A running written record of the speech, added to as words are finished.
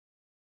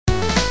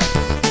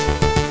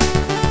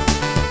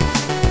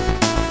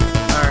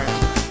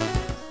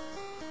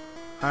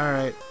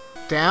Alright.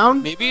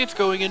 Down? Maybe it's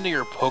going into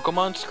your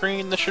Pokemon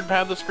screen that should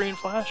have the screen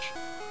flash?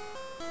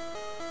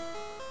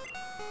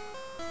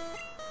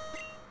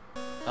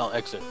 I'll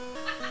exit.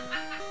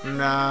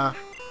 Nah.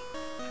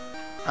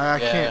 I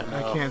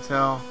can't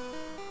tell.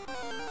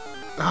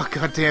 Oh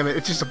god damn it,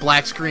 it's just a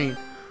black screen.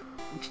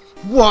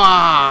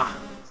 Wah!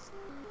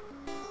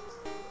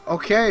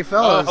 Okay,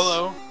 fellas.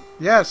 Hello.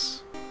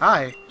 Yes.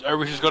 Hi. Are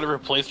we just going to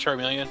replace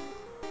Charmeleon?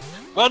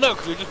 Well, no,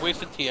 because we just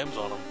wasted TMs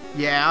on him.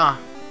 Yeah.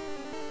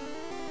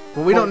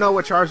 Well, we don't know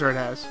what Charizard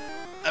has.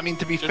 I mean,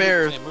 to be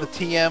fair, the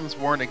TMs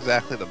weren't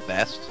exactly the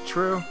best.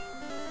 True.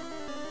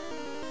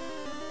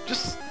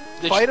 Just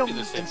fight him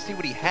and see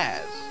what he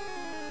has.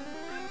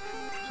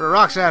 So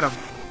rocks at him.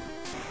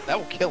 That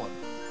will kill him.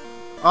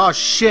 Oh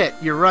shit,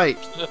 you're right.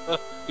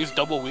 He's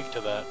double weak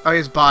to that. Oh,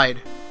 he's bide.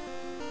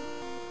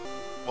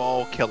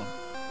 Well, kill him.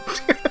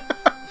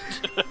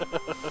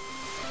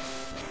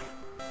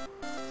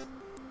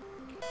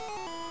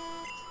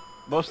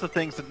 Most of the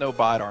things that no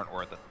bide aren't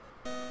worth it.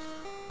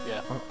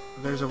 Yeah. Oh,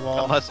 there's a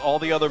wall. Unless all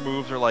the other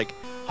moves are like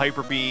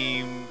Hyper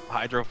Beam,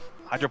 Hydro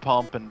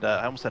Pump, and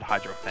I almost said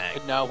Hydro Fang.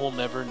 And now we'll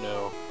never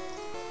know.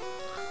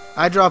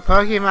 I draw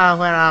Pokemon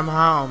when I'm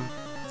home.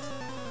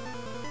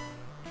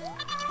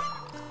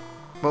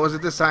 What was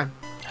it this time?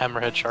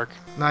 Hammerhead Shark.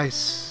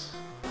 Nice.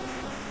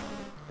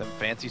 Them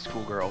fancy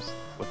schoolgirls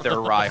with their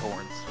rye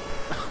horns.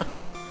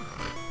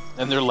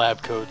 And their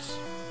lab coats.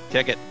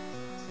 Kick it.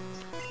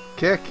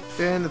 Kick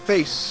in the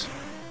face.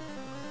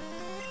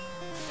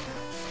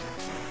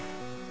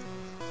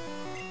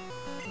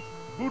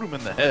 Boot him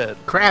in the head.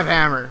 Crab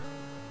hammer.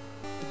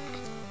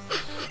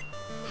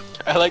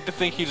 I like to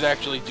think he's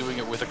actually doing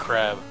it with a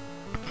crab.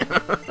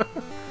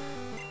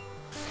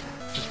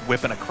 Just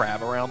whipping a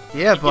crab around.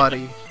 Yeah,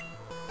 buddy.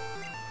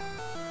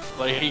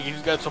 Like,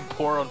 he's got some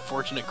poor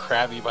unfortunate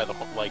crabby by the,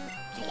 like,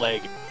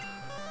 leg.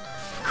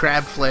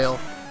 Crab flail.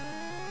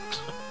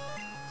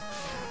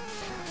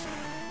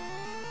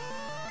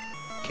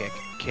 Kick,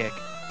 kick.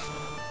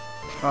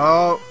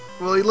 Oh,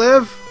 will he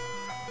live?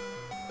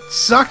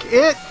 Suck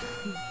it!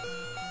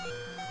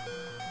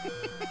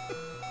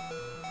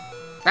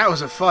 That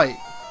was a fight.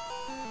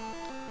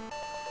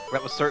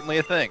 That was certainly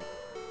a thing.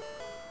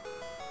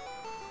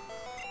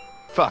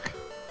 Fuck.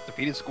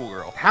 Defeated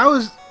schoolgirl.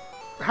 How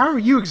are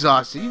you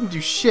exhausted? You didn't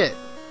do shit.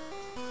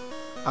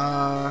 You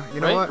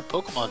know what? Your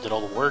Pokemon did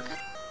all the work.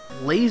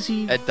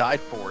 Lazy. Ed died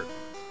for it.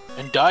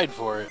 And died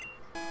for it.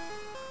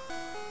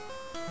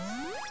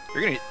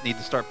 You're gonna need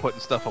to start putting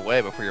stuff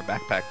away before your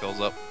backpack fills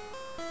up.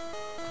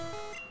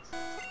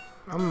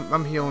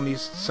 I'm healing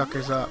these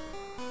suckers up.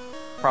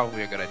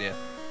 Probably a good idea.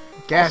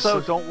 Gas.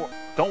 Also,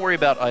 don't worry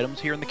about items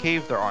here in the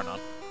cave. There are none.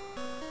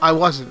 I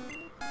wasn't.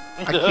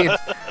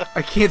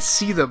 I can't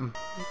see them.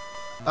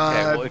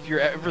 Okay, well, if you're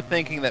ever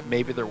thinking that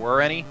maybe there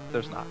were any,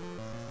 there's not.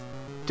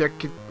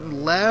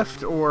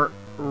 Left or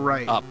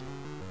right? Up.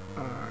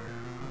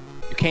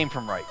 You came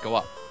from right. Go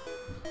up.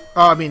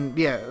 Oh, I mean,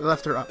 yeah,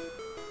 left or up.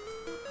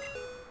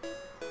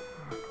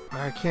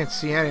 I can't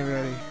see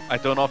anybody. I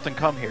don't often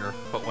come here,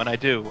 but when I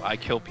do, I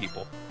kill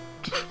people.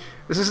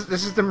 This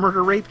is the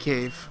murder rape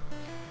cave.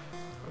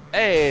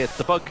 Hey, it's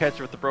the bug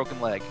catcher with the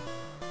broken leg.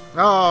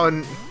 Oh,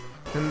 and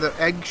the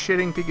egg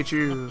shitting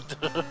Pikachu.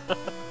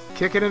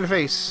 Kick it in the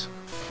face.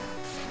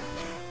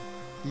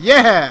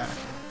 Yeah.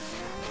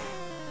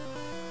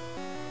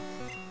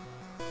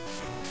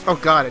 Oh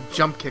god, it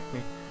jump kicked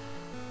me.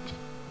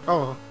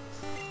 Oh.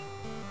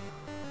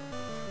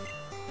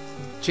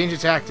 Change of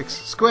tactics.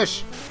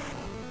 Squish.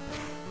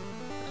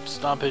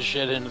 Stomp his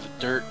shit into the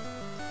dirt.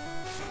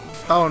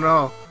 Oh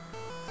no.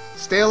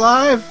 Stay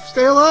alive!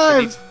 Stay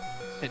alive!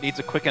 It needs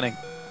a quickening.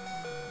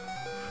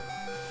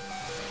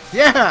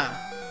 Yeah!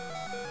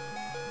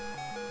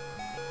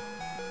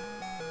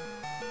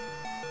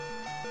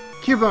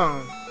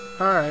 Cubone.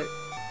 Alright.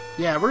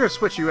 Yeah, we're gonna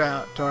switch you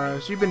out,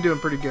 Tauros. You've been doing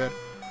pretty good.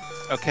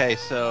 Okay,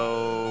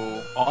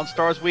 so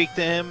OnStar's weak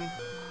to him,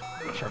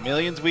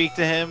 Charmeleon's weak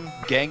to him,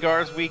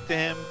 Gengar's weak to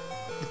him.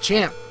 The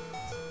champ.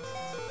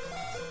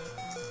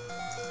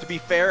 To be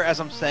fair, as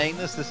I'm saying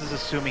this is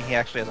assuming he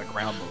actually has a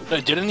ground move.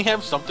 No, didn't he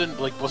have something,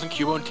 like, wasn't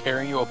Cubone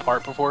tearing you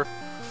apart before?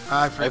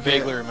 I forget. I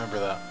vaguely remember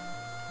that.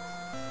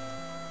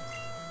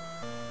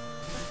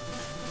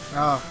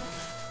 Oh.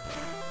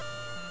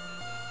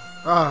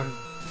 Oh.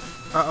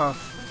 Uh-oh.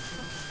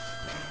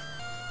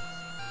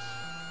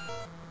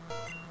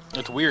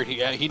 It's weird.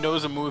 He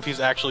knows a move he's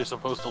actually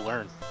supposed to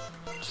learn.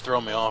 Just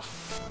throw me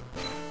off.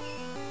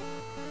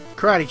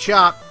 Karate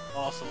chop.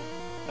 Awesome.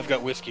 I've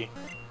got whiskey.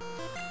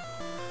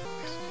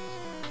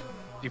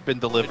 You've been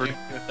delivered.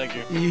 Thank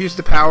you. You used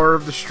the power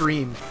of the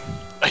stream.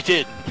 I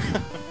did.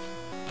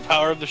 The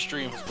power of the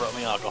stream has brought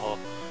me alcohol.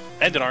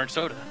 And an orange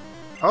soda.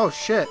 Oh,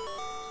 shit.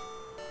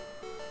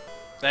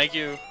 Thank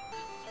you.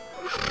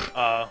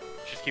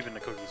 She's keeping the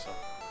cookies, so.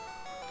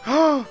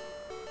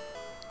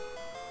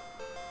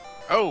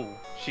 Oh,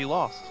 she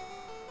lost.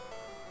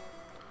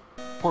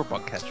 Poor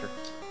bug catcher.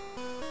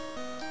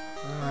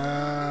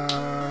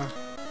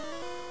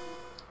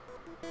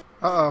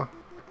 Uh-oh.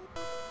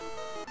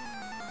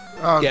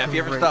 Oh, Yeah, if you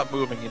ever great. stop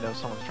moving, you know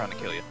someone's trying to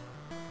kill you.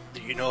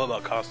 Do you know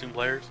about costume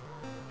players?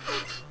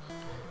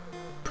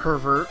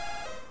 Pervert.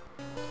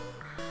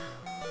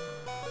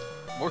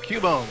 More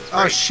Cubones.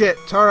 Oh shit,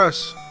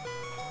 Tauros.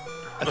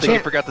 I think you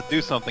forgot to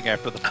do something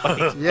after the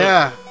fight.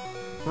 Yeah.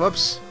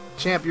 Whoops.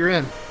 Champ, you're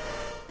in.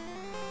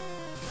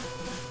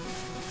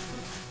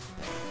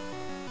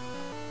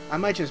 I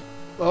might just...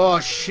 Oh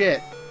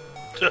shit.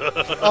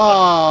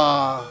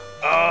 Oh.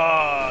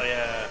 Oh,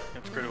 yeah.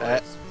 It's pretty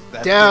weird.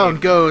 That's Down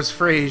game. goes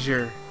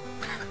Frazier.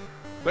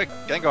 Quick,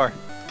 Gengar.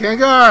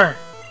 Gengar!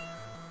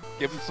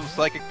 Give him some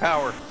psychic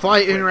power.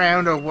 Fighting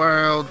around a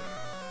world.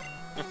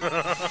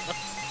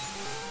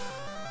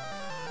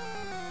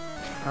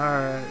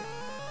 Alright.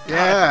 God, I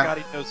Yeah. forgot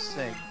he knows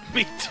sing.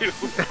 Me too.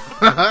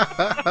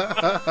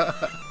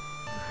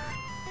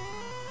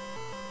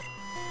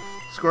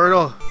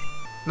 Squirtle.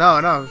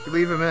 No,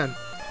 leave him in.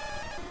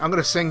 I'm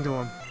gonna sing to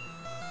him.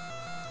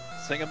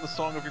 Sing him the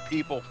song of your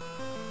people.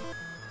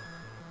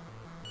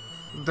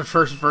 The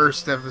first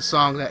verse of the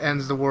song that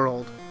ends the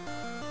world.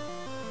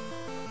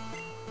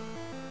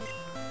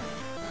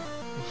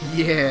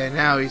 Yeah,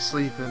 now he's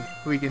sleeping.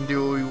 We can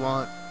do what we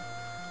want.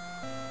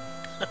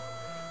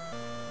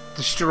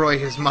 Destroy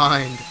his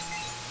mind.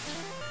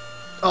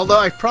 Although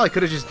I probably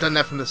could have just done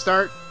that from the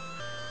start.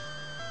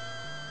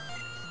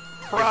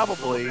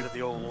 Probably.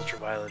 The old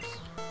ultraviolence.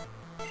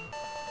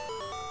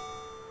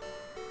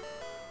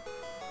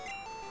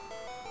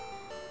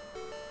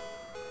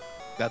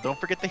 Now don't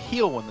forget to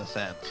heal when this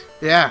ends.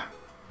 Yeah.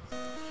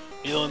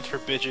 Healing's for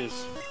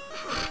bitches.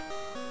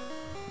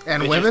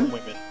 And Bitches women? and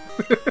women.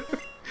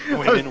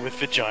 Women with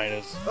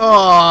vaginas.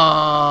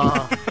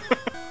 Oh.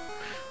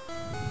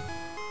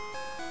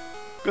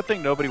 Good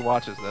thing nobody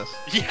watches this.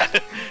 Yeah.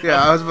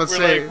 Yeah, I was about to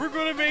We're say. like, we're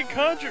gonna make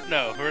Conjure.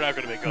 No, we're not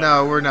gonna make Conjure.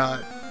 No, we're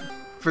not.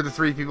 For the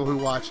 3 people who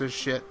watch this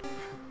shit.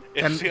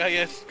 If and-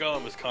 CIS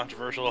Scum is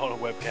controversial on a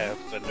webcam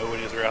and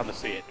nobody is around to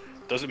see it,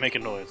 doesn't make a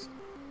noise.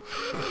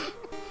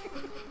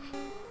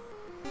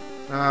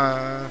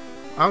 I'm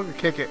gonna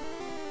kick it.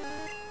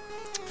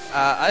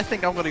 I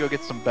think I'm gonna go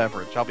get some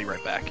beverage. I'll be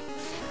right back.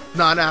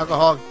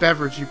 Non-alcoholic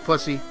beverage, you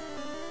pussy.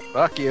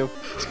 Fuck you.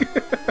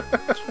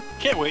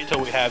 Can't wait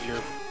until we have your...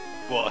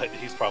 Well,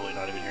 he's probably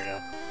not even here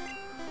now.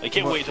 I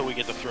can't wait until we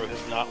get to throw his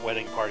not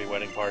wedding party.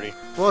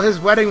 Well, his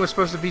wedding was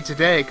supposed to be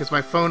today because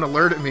my phone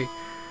alerted me.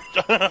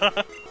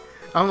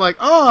 I'm like,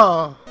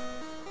 oh,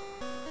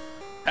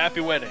 Happy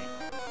wedding.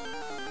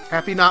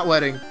 happy not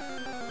wedding.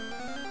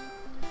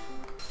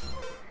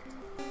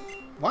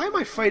 Why am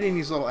I fighting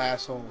these little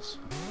assholes?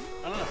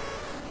 I don't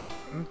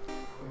know.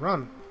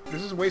 Run.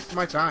 This is a waste of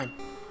my time.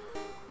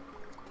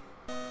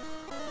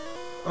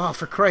 Oh,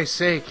 for Christ's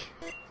sake.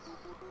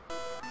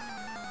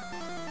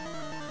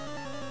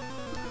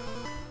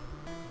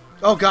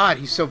 Oh god,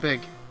 he's so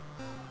big.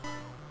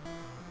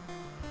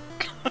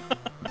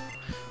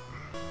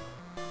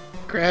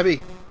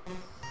 Krabby.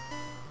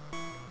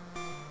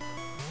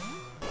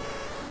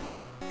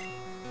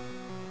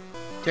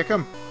 Kick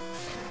him.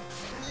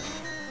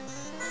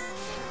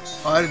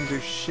 Oh, I didn't do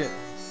shit.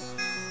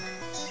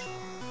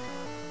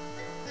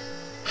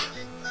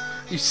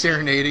 You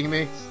serenading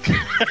me?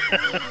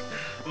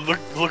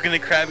 Look in the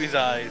Krabby's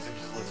eyes and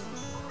just listen.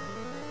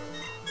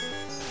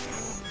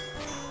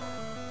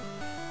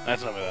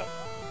 That's enough of that.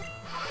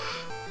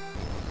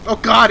 Oh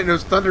god, it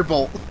was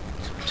Thunderbolt.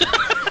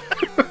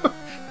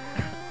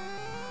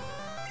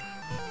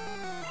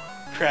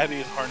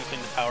 Krabby is harnessing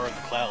the power of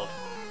the cloud.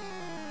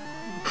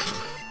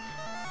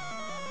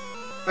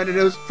 And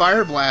it was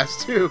Fire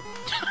Blast, too.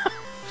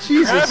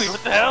 Jesus. Krabby,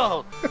 what the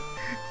hell?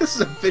 This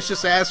is a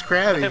vicious ass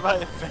Krabby. Have I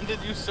offended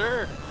you,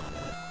 sir?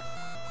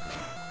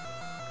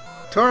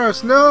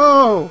 Tauros,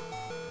 no!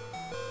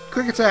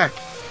 Quick attack.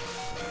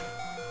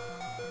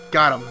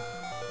 Got him.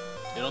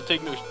 Yeah,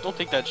 don't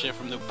take that shit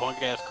from the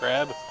punk ass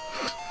crab.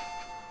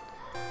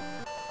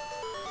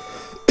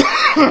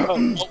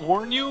 I'll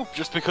warn you,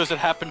 just because it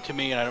happened to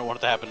me and I don't want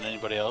it to happen to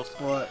anybody else.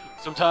 What?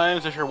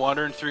 Sometimes if you're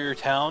wandering through your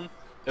town,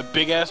 a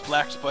big ass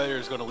black spider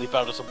is going to leap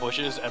out of some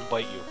bushes and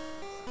bite you.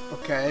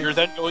 Okay. You're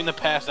then going to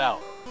pass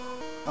out.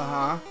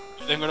 Uh-huh.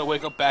 You're then going to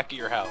wake up back at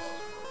your house.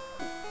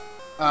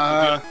 Be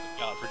on the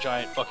lookout for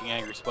giant fucking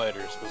angry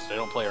spiders because they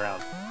don't play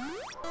around.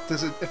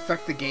 Does it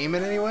affect the game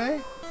in any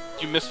way?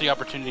 You miss the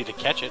opportunity to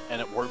catch it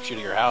and it warps you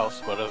to your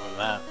house, but other than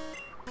that,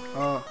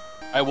 Oh.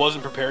 I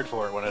wasn't prepared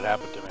for it when it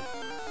happened to me.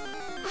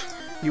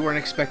 You weren't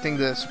expecting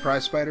the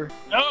surprise spider?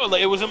 No,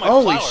 like, it was in my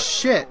Holy flower.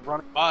 shit!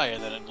 Running by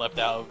and then it leapt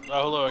out.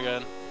 Oh, hello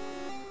again.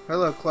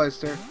 Hello,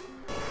 Clyster.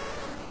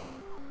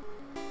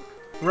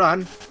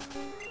 Run.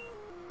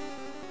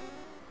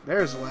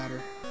 There's a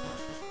ladder.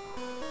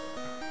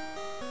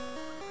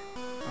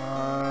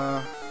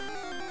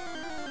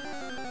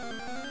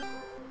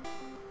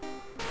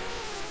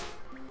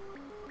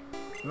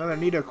 Another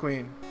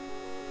Nidoqueen.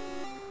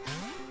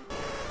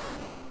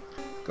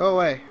 Go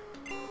away.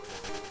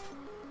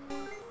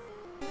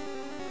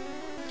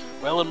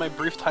 Well, in my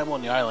brief time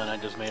on the island, I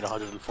just made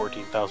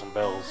 114,000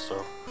 bells,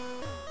 so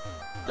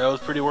that was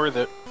pretty worth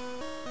it.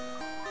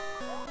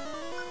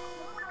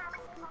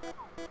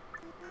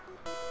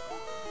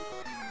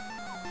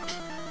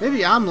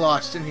 Maybe I'm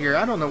lost in here.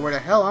 I don't know where the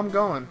hell I'm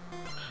going.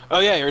 Oh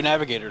yeah, your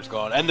navigator's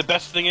gone. And the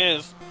best thing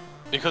is,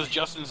 because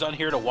Justin's not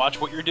here to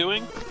watch what you're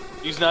doing,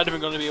 he's not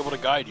even going to be able to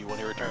guide you when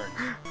he returns.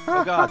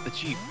 Oh god, the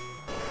chief.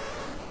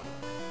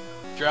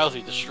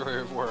 Drowsy, destroyer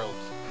of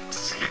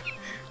worlds.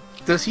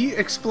 Does he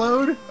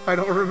explode? I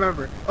don't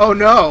remember. Oh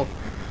no!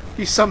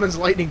 He summons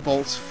lightning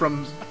bolts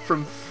from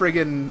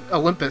friggin'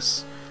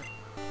 Olympus.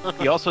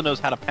 He also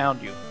knows how to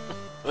pound you.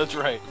 That's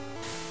right.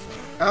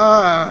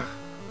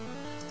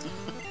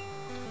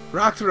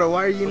 Rock throw,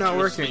 why are you not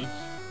Which was working? sweet.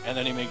 And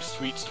then he makes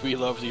sweet, sweet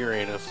love to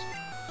Uranus.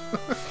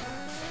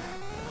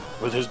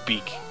 With his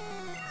beak.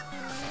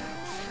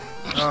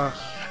 I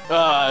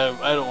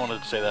don't want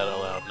to say that out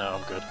loud. No,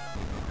 I'm good.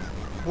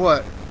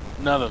 What?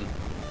 Nothing.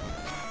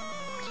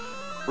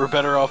 We're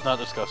better off not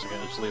discussing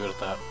it. Just leave it at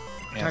that.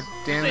 God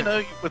damn You it.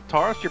 know, with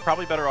Taurus, you're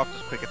probably better off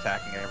just quick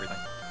attacking and everything.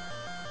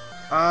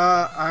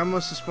 I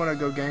almost just want to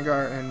go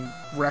Gengar and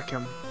wreck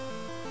him.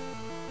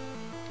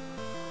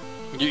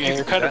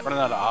 You're kind of running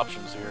out of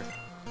options here.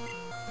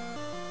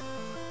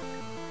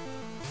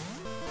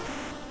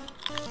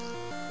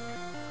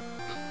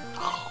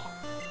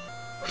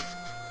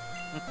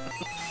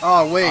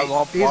 Oh wait,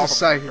 I'll he's a follow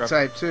psychic him.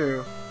 type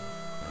too.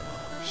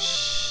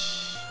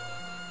 Shh.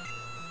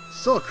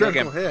 Still a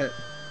critical hit.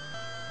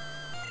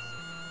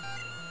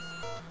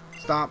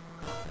 Stop.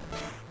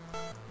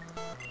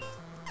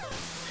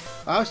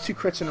 That was 2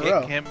 crits in a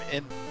row.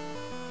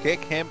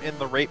 Kick him in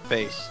the rape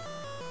face.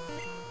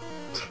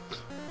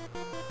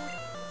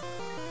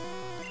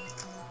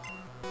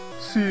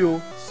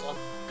 Seal. Suck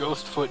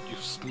Ghost Foot, you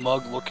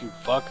smug-looking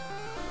fuck.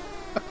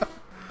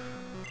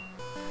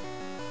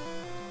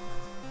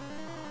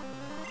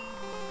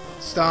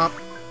 Stop.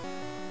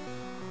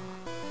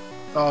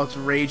 Oh, it's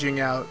raging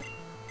out.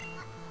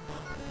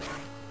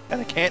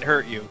 And it can't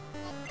hurt you.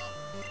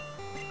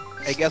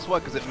 Hey, guess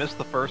what? Because it missed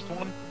the first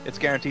one, it's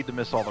guaranteed to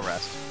miss all the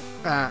rest.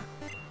 Ah.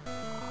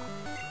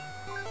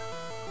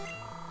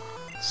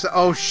 So,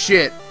 oh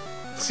shit.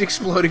 It's the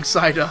exploding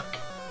Psyduck.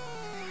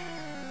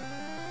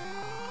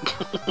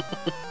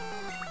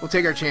 We'll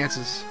take our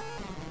chances.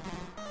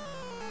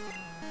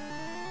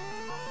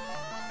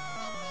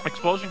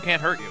 Explosion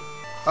can't hurt you.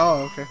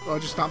 Oh, okay. Well,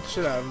 just stomp the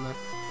shit out of him then.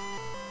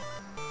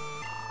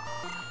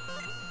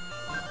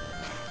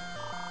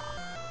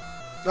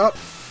 Oh.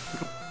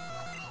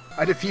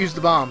 I defused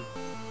the bomb.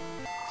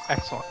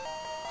 Excellent.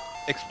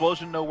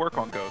 Explosion, no work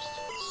on Ghost.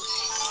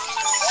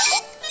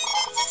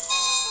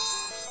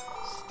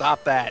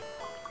 Stop that.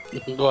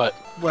 What?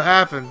 What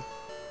happened?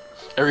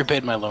 I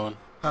repaid my loan.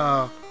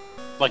 Oh.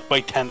 Like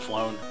my 10th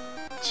loan.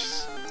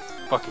 Jeez.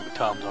 Fucking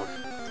Tom Dog.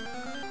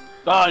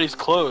 Ah, he's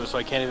closed, so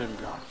I can't even.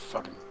 Oh,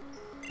 fucking.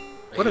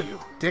 I What a hate you.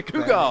 dick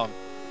bag. Dugong.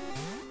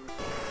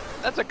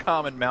 That's a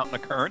common mountain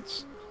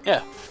occurrence.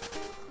 Yeah.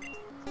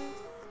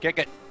 Kick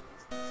it.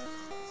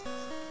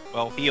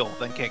 Well, heal,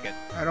 then kick it.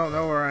 I don't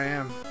know where I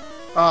am.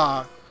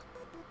 Ah.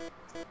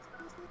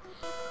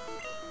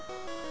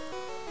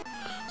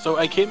 So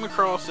I came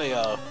across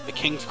a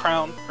King's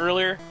Crown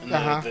earlier in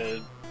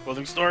the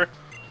clothing store.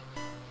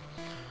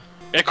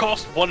 It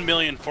cost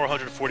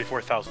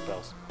 1,444,000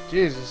 bells.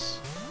 Jesus.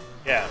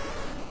 Yeah,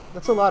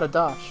 That's a lot of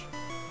dosh.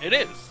 it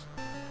is.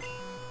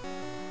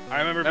 I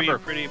remember being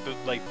pretty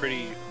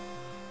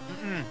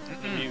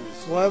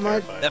amused. What am I-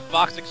 terrified. That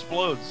fox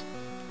explodes.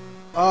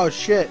 Oh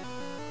shit.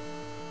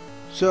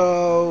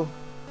 So...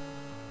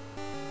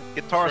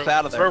 Get Taurus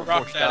out of there Throw before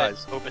rocks she at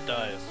dies. it. Hope it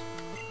dies.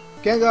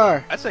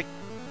 Gengar! I'd say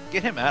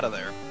get him out of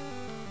there.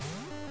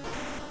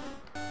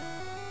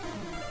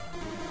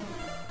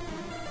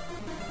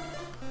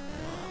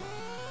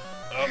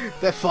 Oh.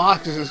 That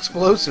fox is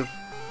explosive.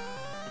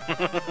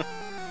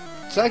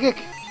 Psychic!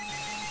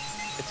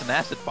 It's an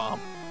acid bomb.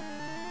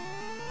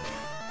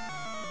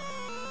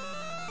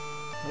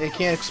 It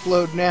can't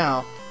explode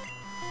now.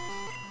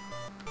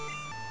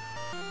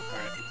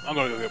 Alright, I'm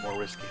gonna go get more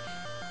whiskey.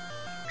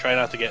 Try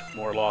not to get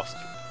more lost.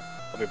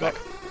 I'll be back.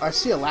 I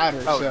see a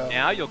ladder, Oh, so...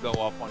 now you'll go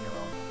off on your own.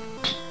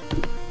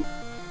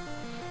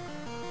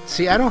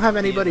 See, I don't have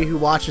anybody who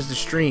watches the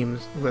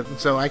streams,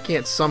 so I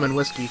can't summon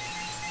whiskey.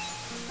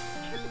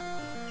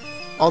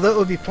 Although it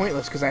would be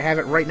pointless, because I have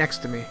it right next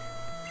to me.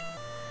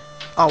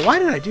 Oh, why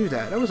did I do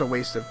that? That was a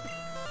waste of...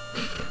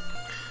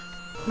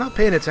 Not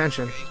paying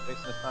attention. He's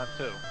wasting his time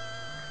too.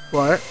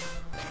 What?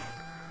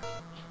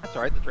 That's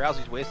alright, the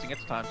Drowsy's wasting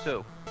its time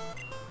too.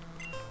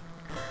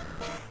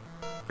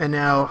 And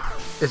now,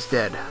 it's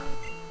dead.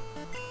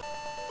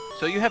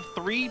 So you have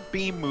 3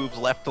 beam moves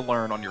left to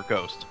learn on your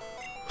Ghost.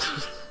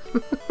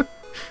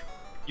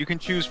 You can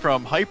choose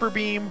from Hyper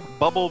Beam,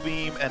 Bubble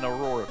Beam, and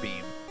Aurora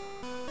Beam.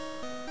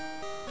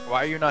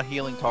 Why are you not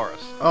healing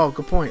Taurus Oh,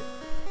 good point.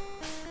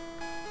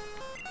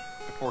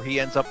 before he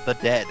ends up the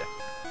dead?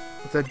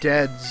 The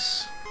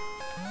deads.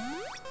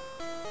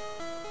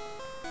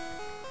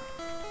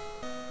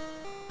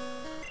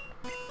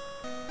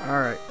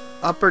 Alright.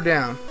 Up or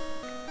down?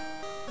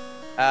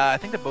 I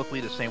think they both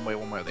lead the same way,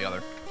 one way or the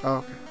other. Oh,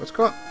 okay. Let's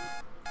go up.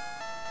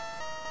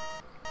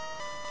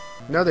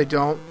 No, they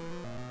don't.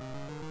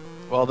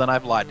 Well, then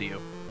I've lied to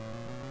you.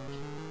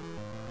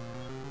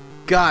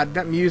 God,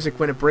 that music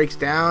when it breaks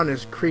down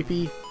is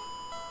creepy.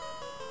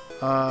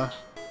 Another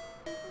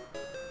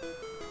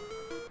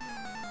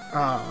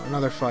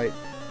fight.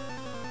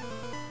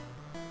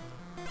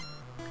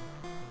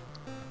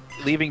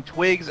 Leaving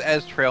twigs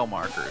as trail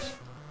markers.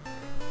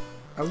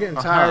 I'm getting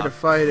tired of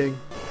fighting.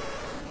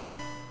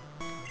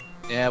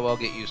 Yeah, well,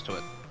 get used to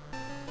it.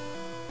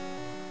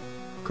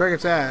 Quick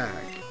attack.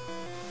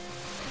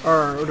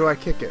 Or do I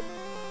kick it?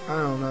 I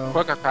don't know.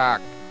 Quick attack.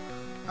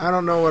 I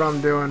don't know what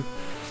I'm doing.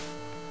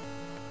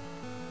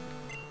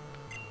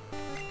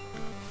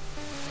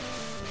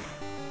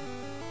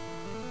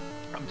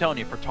 I'm telling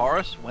you, for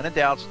Taurus, when in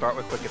doubt, start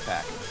with quick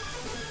attack.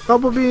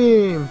 Bubble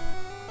beam.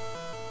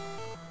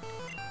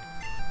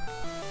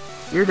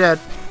 You're dead.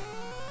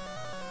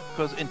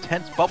 Because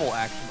intense bubble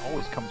action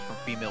always comes from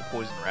female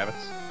poison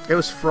rabbits. It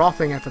was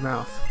frothing at the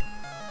mouth.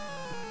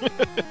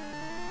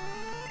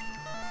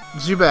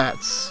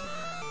 Zubats.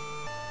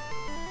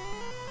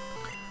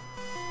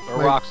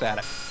 Throw rocks at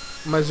it.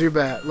 My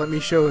Zubat, let me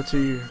show it to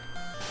you.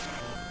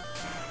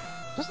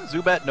 Doesn't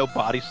Zubat know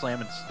body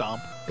slam and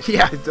stomp?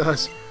 Yeah, it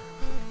does.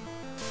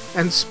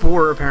 And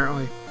Spore,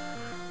 apparently.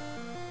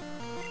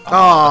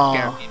 Oh,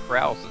 that's guaranteed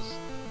paralysis.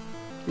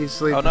 He's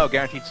sleeping. Oh no,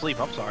 guaranteed sleep,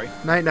 I'm sorry.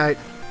 Night night.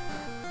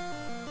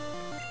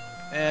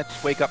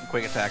 Just wake up and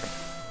quick attack him.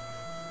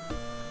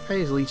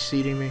 Hey, he's leech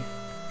seeding me.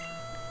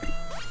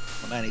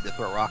 Well, now I need to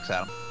throw rocks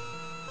at him.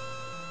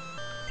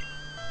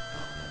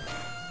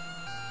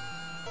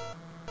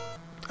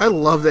 I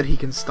love that he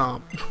can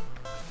stomp.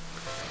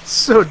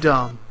 So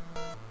dumb.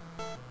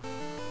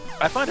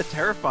 I find it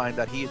terrifying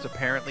that he is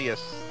apparently a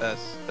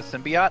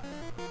symbiote,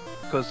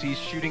 because he's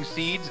shooting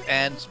seeds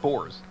and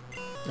spores.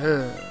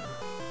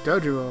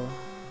 Dojo.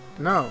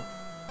 No.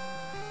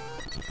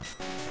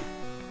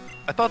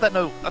 I thought that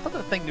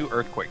thing knew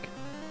earthquake.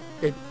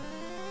 It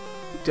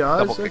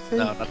does, Double I kick. think?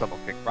 No, not double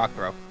kick. Rock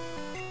throw.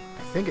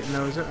 I think it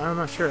knows it. I'm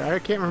not sure. I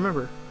can't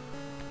remember.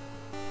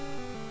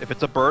 If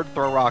it's a bird,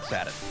 throw rocks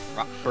at it.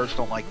 Birds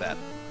don't like that.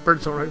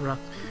 Birds don't like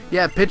rocks.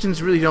 Yeah,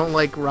 pigeons really don't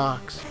like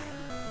rocks.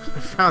 I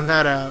found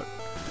that out.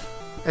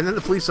 And then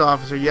the police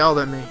officer yelled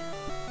at me.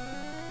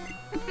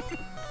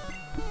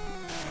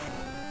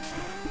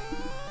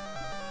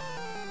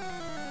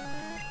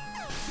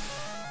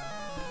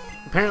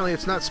 Apparently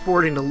it's not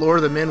sporting to lure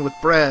them in with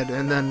bread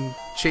and then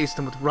chase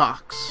them with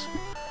rocks.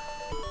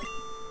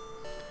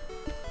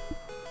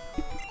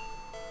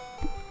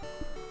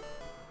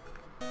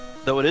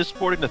 Though it is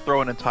sporting to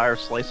throw an entire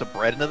slice of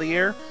bread into the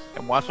air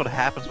and watch what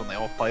happens when they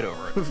all fight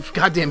over it.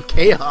 Goddamn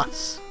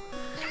chaos.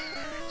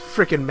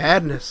 Frickin'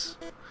 madness.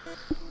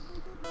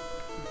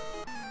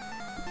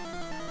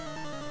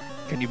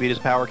 Can you beat his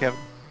power, Kevin?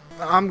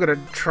 I'm gonna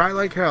try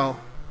like hell.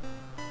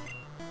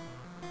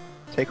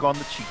 Take on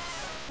the cheat.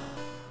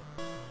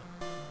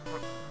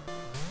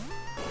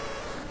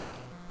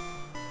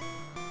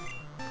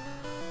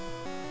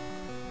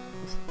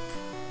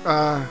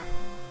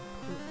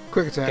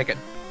 Quick attack. Kick it.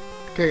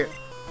 Kick it.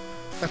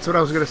 That's what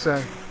I was gonna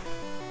say.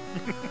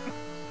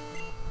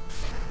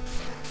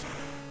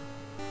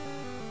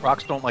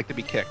 Rocks don't like to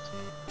be kicked.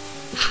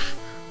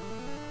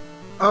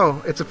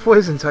 Oh, it's a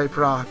poison type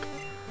rock.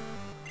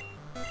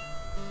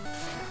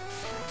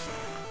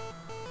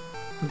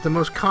 The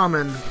most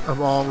common of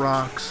all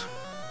rocks.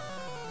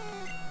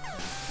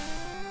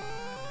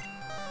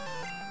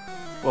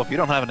 Well, if you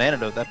don't have an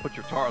antidote, that puts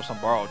your Tauros on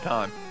borrowed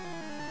time.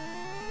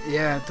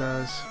 Yeah, it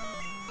does.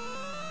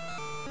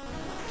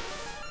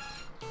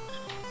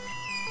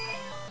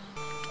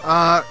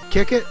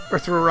 Kick it or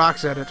throw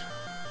rocks at it?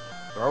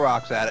 Throw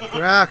rocks at it.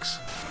 Rocks.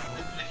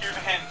 It hears a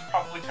hand,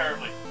 probably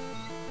terribly.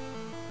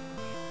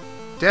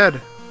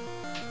 Dead.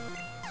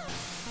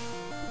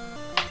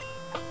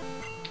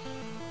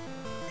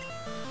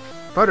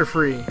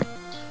 Butterfree.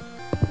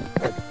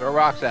 Throw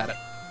rocks at it.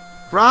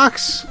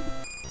 Rocks!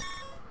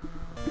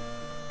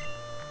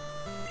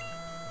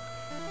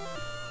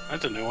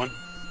 That's a new one.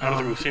 I don't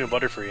think we've seen a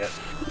Butterfree yet.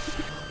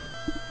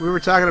 We were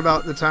talking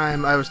about the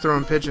time I was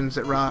throwing pigeons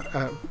at rocks.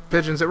 I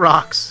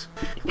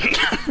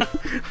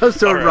was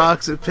throwing Alright.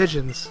 rocks at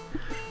pigeons.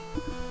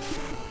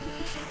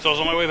 So I was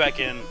on my way back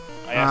in.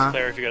 I asked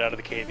Claire if he got out of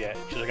the cave yet.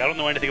 She's like, I don't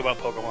know anything about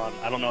Pokemon.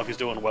 I don't know if he's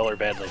doing well or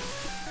badly.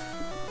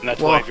 And that's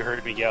why if you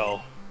heard me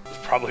yell, he's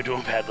probably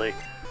doing badly.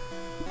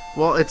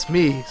 Well, it's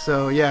me,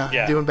 so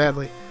yeah, doing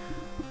badly.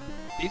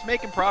 He's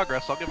making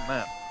progress, I'll give him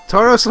that.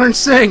 Tauros learned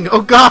sing!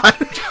 Oh god!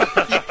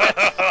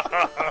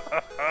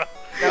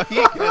 Now he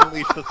can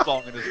unleash the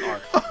song in his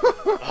heart.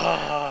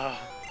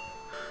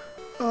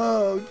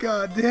 Oh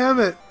god damn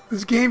it!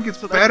 This game gets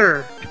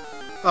better!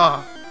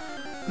 Oh.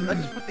 I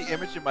just put the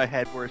image in my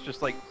head where it's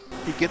just like,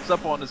 he gets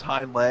up on his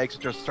hind legs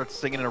and just starts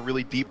singing in a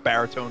really deep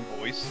baritone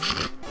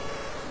voice.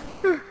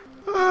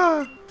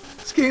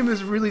 This game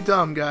is really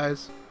dumb,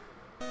 guys.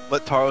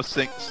 Let Tauros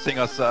sing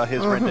us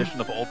his rendition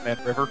of Old Man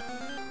River.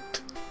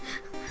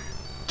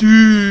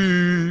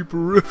 Deep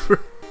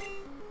river.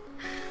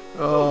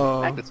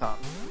 Oh. Magneton.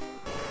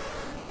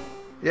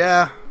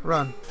 Yeah,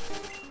 run.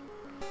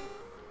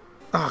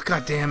 Oh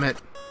god damn it.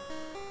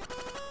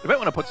 You might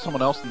want to put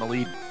someone else in the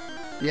lead.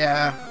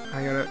 Yeah,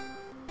 I got it.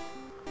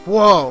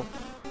 Whoa!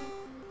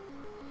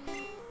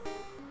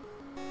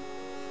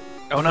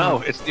 Oh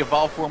no, it's the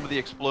evolved form of the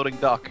exploding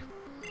duck.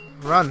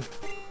 Run.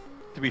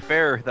 To be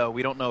fair, though,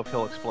 we don't know if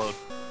he'll explode.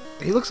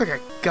 He looks like a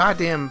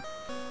goddamn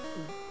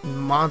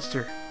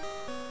monster.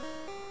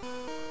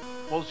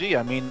 Well, gee,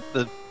 I mean,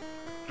 the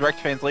direct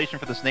translation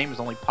for this name is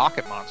only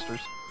pocket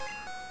monsters.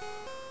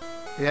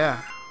 Yeah.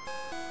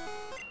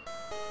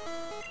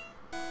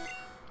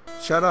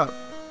 Shut up.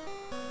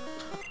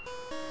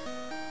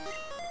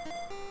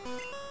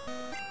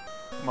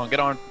 Come on, get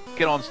on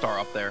Star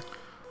up there.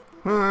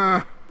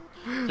 You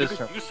Just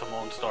could use some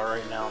Lone Star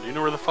right now. Do you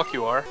know where the fuck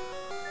you are?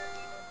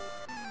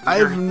 I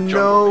have You're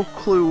no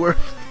clue where.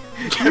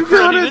 You're ready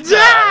gonna to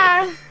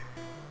die.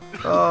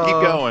 keep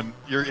going.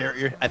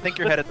 You're. I think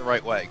you're headed the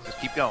right way. Just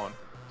keep going.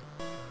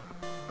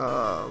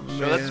 Oh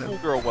Show that man.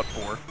 schoolgirl what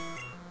for.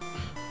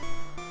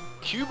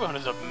 Cubone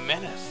is a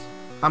menace.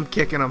 I'm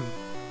kicking him.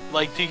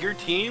 Like, to your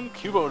team,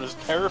 Cubone is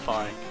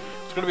terrifying.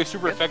 It's gonna be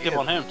super Yes, he effective is.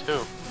 on him,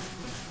 too.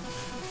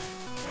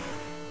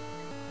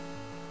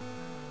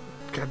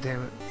 God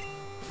damn it.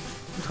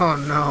 Oh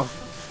no.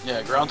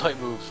 Yeah, ground type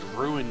moves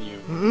ruin you.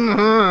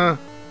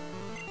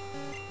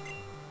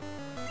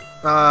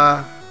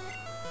 God.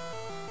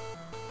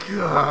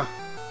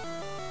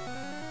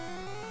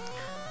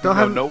 Don't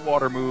have no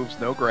water moves,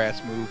 no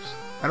grass moves.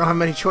 I don't have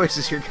many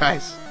choices here,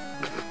 guys.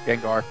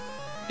 Gengar.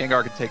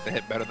 Gengar can take the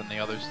hit better than the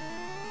others.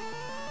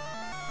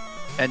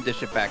 And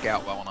dish it back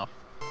out well enough.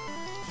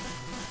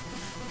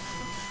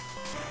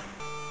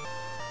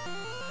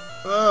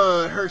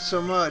 Oh, it hurts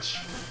so much.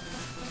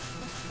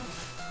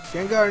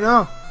 Gengar,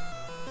 no.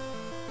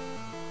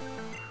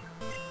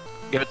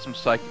 Give it some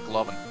psychic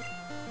loving.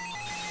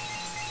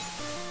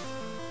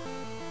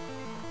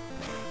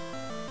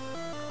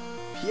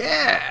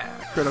 Yeah!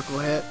 Critical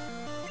hit.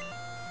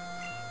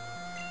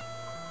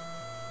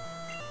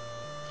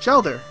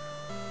 Shelter.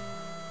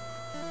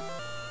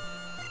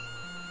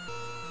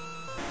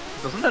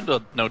 Doesn't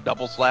it no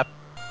double slap?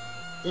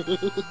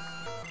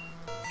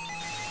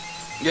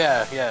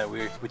 Yeah,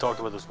 we talked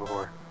about this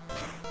before.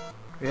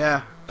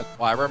 Yeah. That's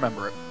why I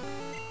remember it.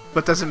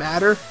 But does it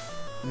matter?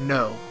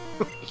 No.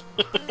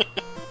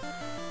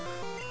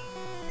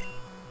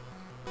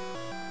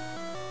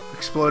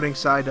 Exploding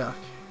Psyduck.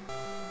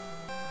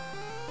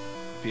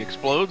 If he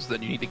explodes,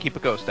 then you need to keep a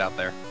ghost out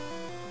there.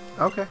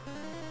 Okay.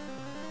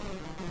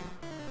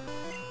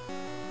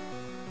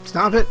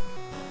 Stomp it.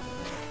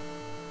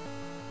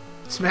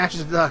 Smash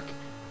the duck.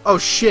 Oh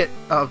shit!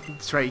 Oh,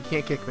 that's right. You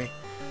can't kick me.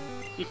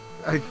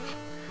 I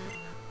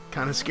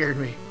kind of scared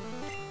me.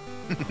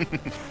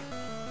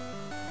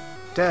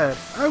 Dead.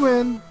 I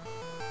win.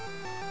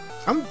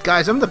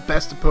 Guys, I'm the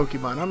best at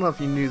Pokemon. I don't know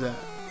if you knew that.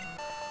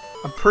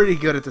 I'm pretty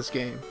good at this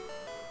game.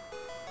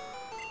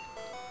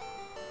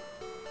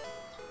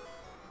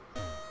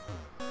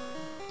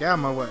 Get out of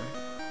my way.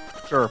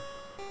 Sure.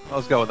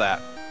 Let's go with that.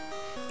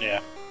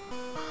 Yeah.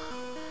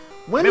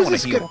 When May is wanna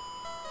this heal. gonna...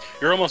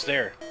 You're almost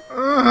there. You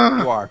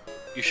are.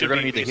 You should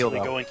gonna be need to heal,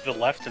 basically though. going to the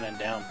left and then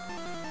down.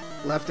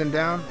 Left and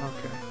down?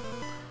 Okay.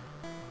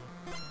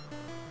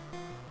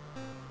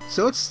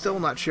 So it's still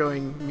not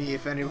showing me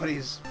if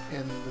anybody's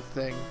in the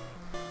thing.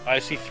 I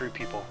see 3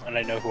 people, and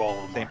I know who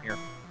all of them Same are. here.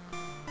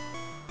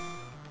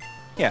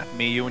 Yeah,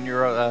 me, you, and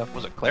your,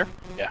 was it Claire?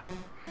 Yeah.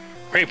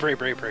 Rape.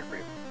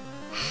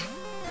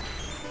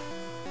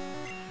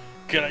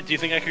 Do you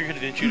think I could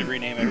convince you to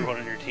rename everyone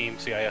on your team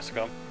CIS to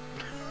come?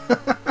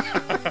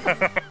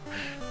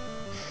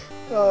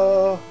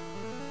 Oh.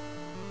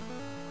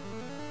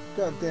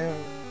 God damn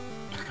it.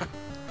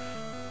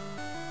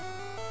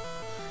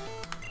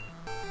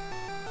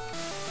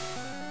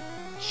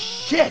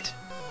 Shit!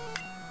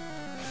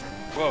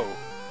 Whoa.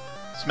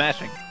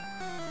 Smashing.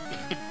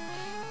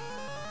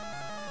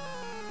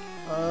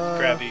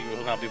 Krabby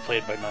will not be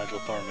played by Nigel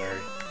Thornberry.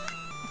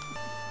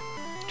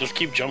 Just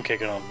keep jump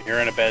kicking him. You're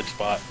in a bad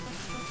spot.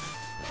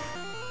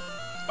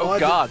 Oh I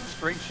god,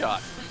 string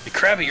shot. Hey,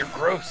 Krabby, you're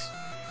gross.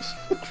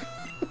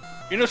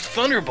 You know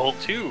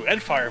Thunderbolt too,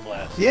 and Fire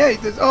Blast. Yeah, he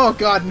does. Oh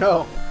god,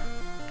 no.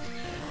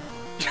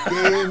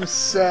 Game,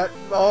 set,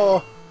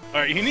 oh.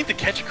 Alright, you need to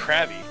catch a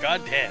Krabby.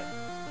 God damn.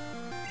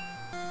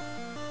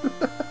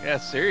 Yeah,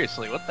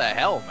 seriously, what the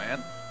hell,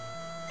 man?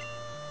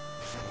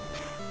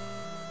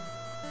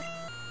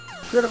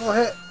 Critical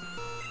hit.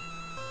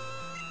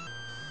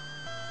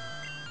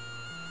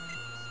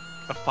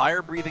 A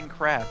fire-breathing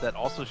crab that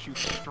also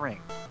shoots a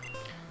string.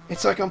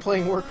 It's like I'm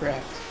playing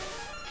Warcraft.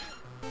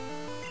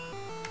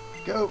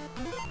 Go.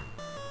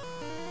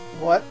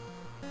 What?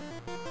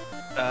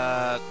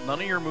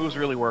 None of your moves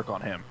really work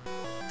on him.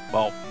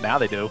 Well, now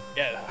they do.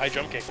 Yeah, high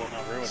jump kick will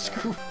not ruin that.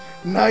 Screw.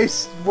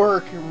 Nice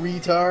work,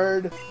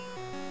 retard.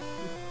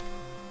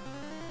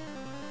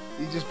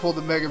 You just pulled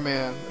the Mega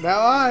Man.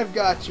 Now I've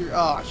got your.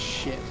 Oh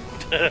shit.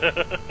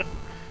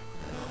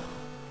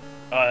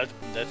 Oh,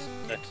 that's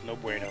no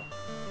bueno.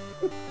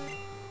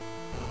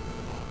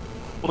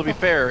 Well, to be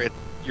fair,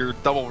 you're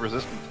double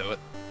resistant to it.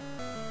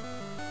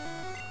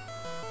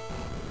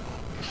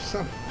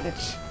 Son of a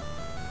bitch.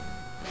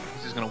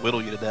 He's just gonna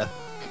whittle you to death.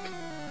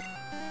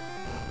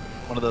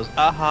 One of those,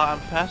 aha, I'm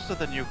faster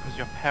than you because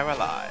you're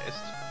paralyzed.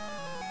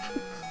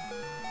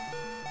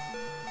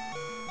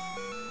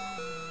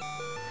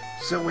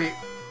 So wait.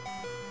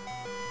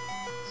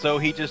 So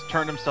he just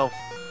turned himself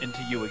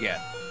into you again.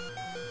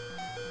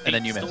 And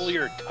then you miss. Stole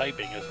your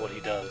typing is what he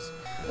does.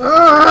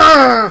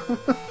 Ah!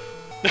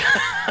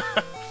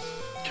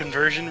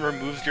 Conversion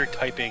removes your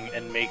typing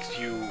and makes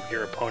you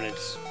your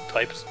opponent's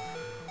types.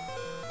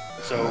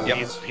 So Yep.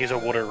 he's a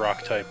water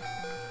rock type.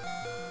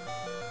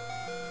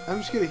 I'm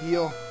just gonna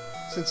heal,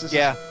 since this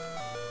Yeah. is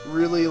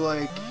really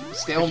like You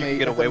stalemate. can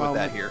get at the away with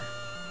moment. that here.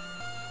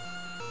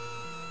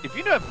 If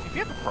you have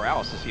a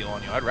paralysis heal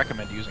on you, I'd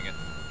recommend using it.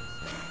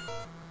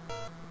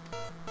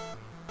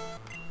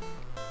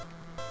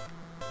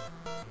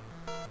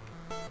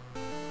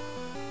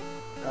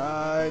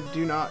 I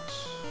do not.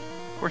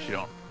 Of course you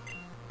don't.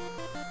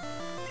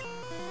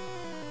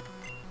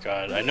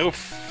 God, I know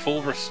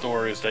full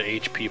restore is the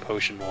HP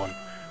potion one.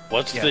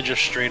 What's Yeah. the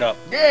just straight up?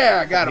 Yeah,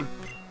 I got him.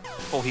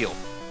 Full heal.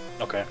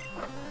 Okay.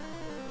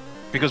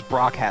 Because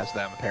Brock has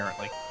them,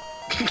 apparently.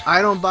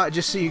 I don't buy.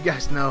 Just so you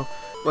guys know,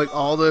 like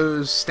all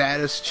those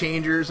status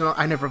changers, and all,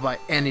 I never buy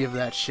any of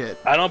that shit.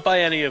 I don't buy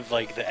any of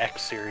like the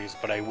X series,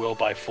 but I will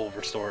buy full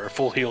restore or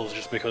full heals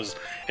just because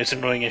it's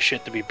annoying as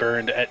shit to be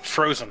burned. At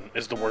frozen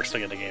is the worst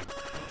thing in the game.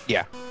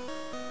 Yeah.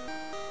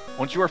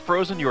 Once you are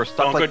frozen, you are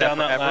stuck Don't like go that down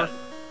that forever. ladder.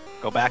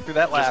 Go back through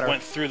that Just ladder.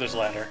 went through this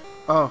ladder.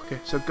 Oh, okay.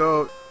 So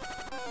go.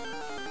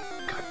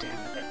 God damn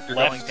it. You're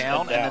Left going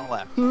down and then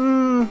left.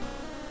 Hmm.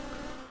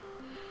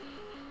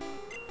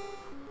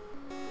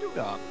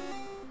 Dugong.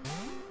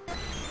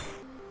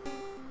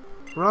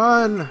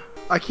 Run!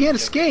 I can't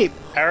escape.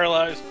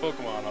 Paralyzed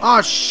Pokemon.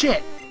 Oh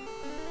shit!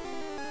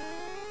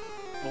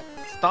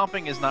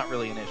 Stomping is not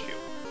really an issue.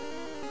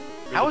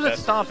 You're How the is it best in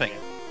this stomping?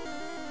 game.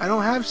 I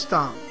don't have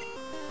stomp.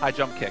 High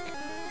jump kick.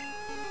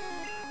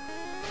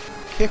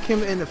 Kick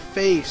him in the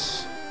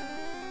face.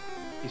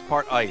 He's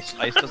part ice.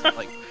 Ice doesn't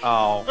like.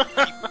 Oh.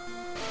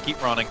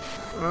 Keep running.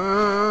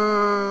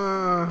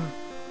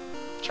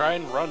 Try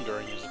and run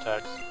during his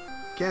attacks.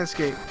 Can't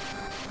escape.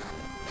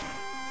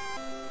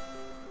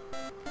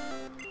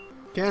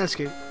 Can't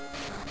escape.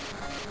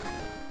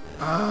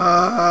 You're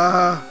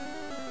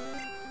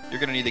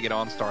gonna need to get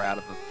OnStar out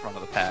of the front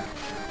of the pack.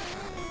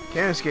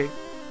 Can't escape.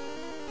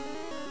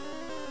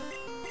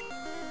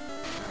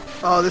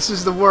 Oh, this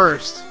is the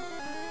worst.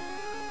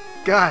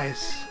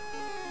 Guys.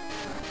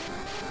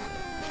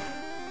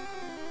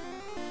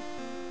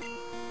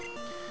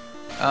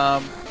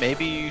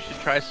 Maybe you should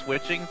try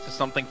switching to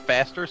something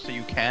faster so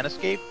you can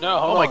escape. No, Oh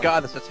hold my on.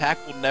 god, this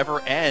attack will never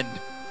end.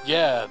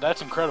 Yeah,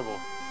 that's incredible.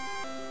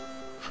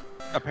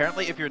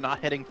 Apparently, if you're not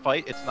hitting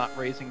fight, it's not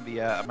raising the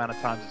amount of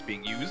times it's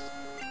being used.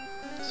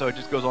 So it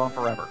just goes on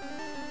forever.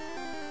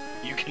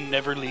 You can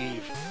never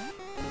leave.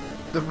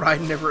 The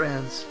ride never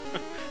ends.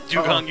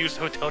 Dugong used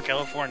Hotel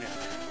California.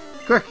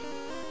 Quick!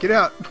 Get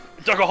out!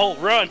 Dug a hole,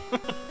 run!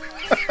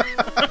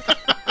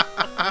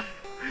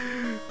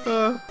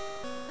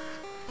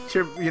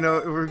 Chip, you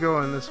know, we're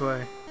going this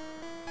way.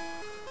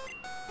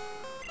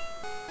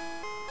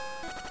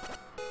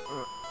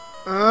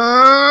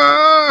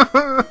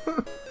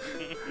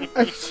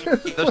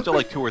 There's still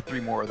like 2 or 3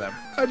 more of them.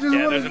 I just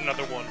Yeah, wanna... there's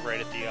another one right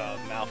at the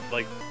mouth.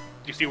 Like,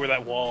 you see where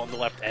that wall on the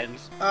left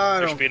ends? I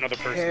There don't should be another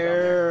person down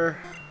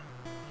care.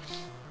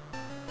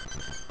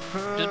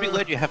 Just be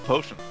glad you have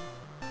potion.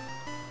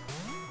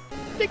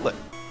 Diglett.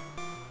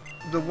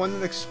 The one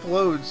that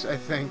explodes, I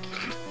think.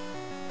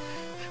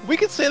 We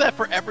could say that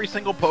for every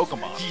single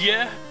Pokemon.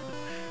 Yeah.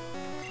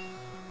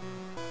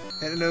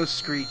 And it knows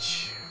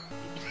Screech.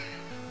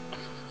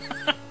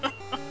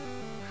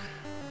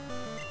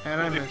 And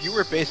I If miss. you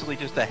were basically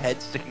just a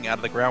head sticking out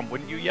of the ground,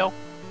 wouldn't you yell?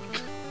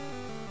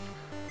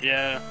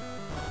 Yeah.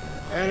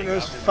 And it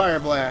knows Fire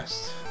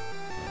Blast.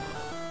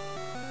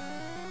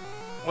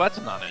 Well, that's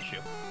a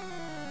non-issue.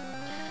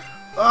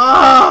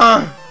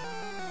 Ah!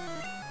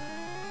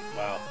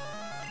 Wow.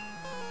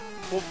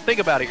 Well, think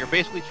about it. You're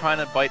basically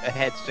trying to bite a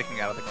head sticking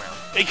out of the ground.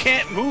 They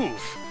can't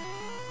move.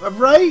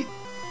 Right?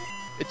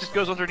 It just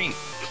goes underneath.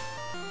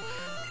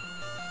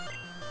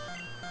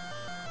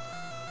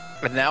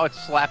 And now it's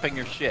slapping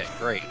your shit.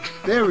 Great.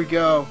 There we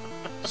go.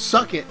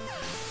 Suck it.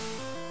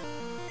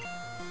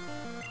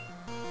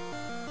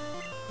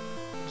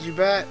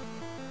 Zubat.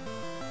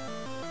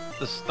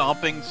 The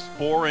stomping,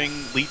 sporing,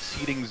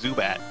 leech-seeding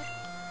Zubat.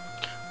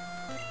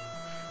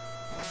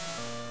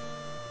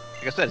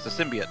 Like I said, it's a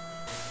symbiote.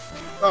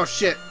 Oh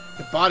shit.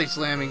 The body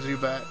slamming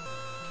Zubat.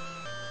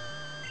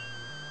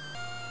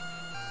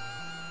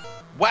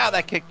 Wow,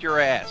 that kicked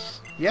your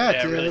ass. Yeah, it Yeah,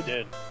 it did. really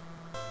did.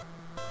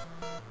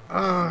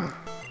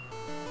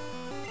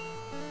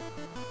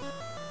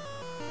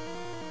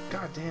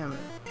 God damn it.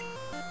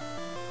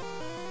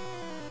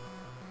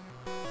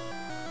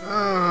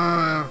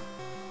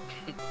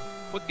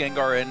 Put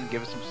Gengar in and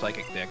give us some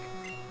Psychic Dick.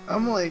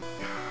 I'm like...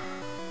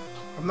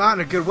 I'm not in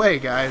a good way,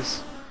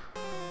 guys.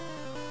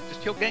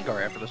 Just kill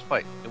Gengar after this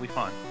fight. You'll be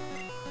fine.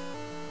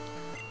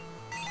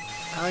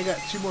 I got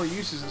 2 more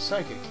uses of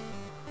Psychic.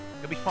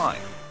 You'll be fine.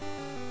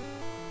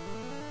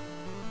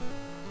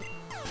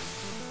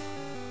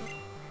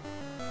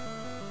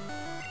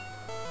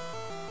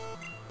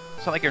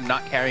 It's not like you're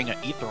not carrying an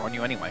ether on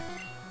you anyway.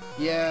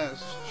 Yeah,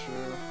 it's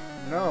true.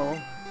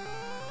 No.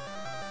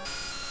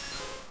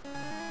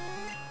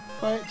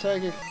 Fight,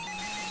 Tiger.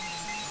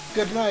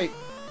 Good night.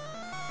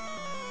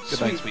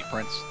 Good night, sweet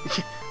prince.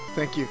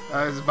 Thank you.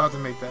 I was about to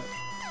make that.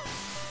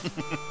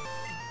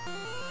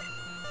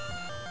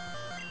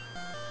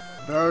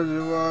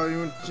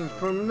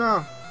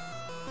 now.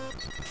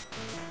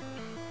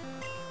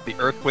 The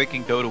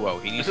earthquaking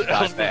Doduo. He needs to I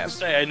die was about to fast.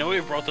 say, I know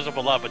we've brought this up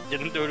a lot, but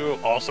didn't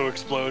Dodo also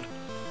explode?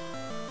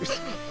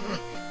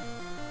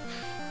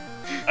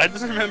 I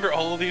just remember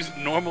all of these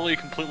normally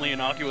completely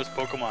innocuous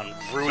Pokemon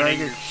ruining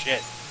your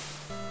shit.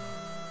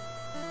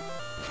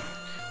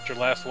 It's your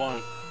last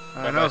one.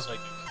 I know.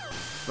 Psychic.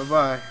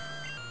 Bye-bye.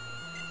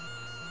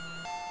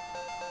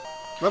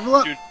 Level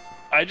up! Dude,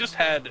 I just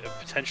had a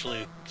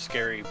potentially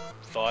scary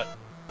thought.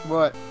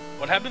 What?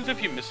 What happens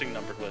if you missing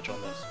number glitch on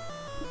this?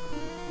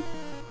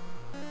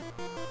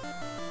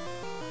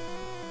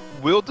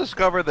 We'll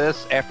discover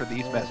this after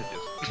these messages.